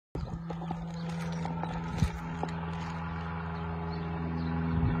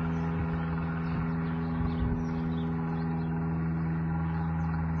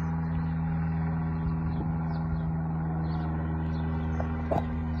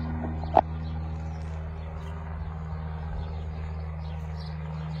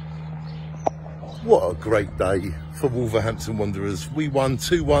What a great day for Wolverhampton Wanderers. We won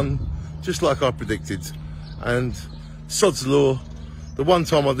 2-1, just like I predicted. And sod's law, the one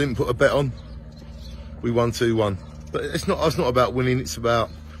time I didn't put a bet on, we won 2-1. But it's not about winning, it's about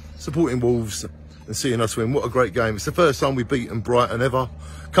supporting Wolves and seeing us win. What a great game. It's the first time we've beaten Brighton ever.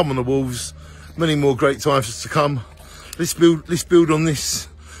 Come on the Wolves. Many more great times to come. Let's build on this.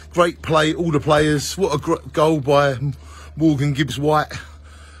 Great play, all the players. What a goal by Morgan Gibbs-White.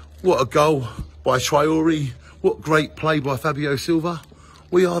 What a goal by Traore. What great play by Fabio Silva.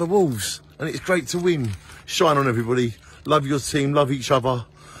 We are the Wolves, and it's great to win. Shine on, everybody. Love your team, love each other.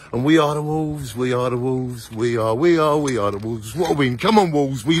 And we are the Wolves, we are the Wolves, we are the Wolves. What a win. Come on,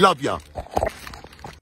 Wolves, we love ya.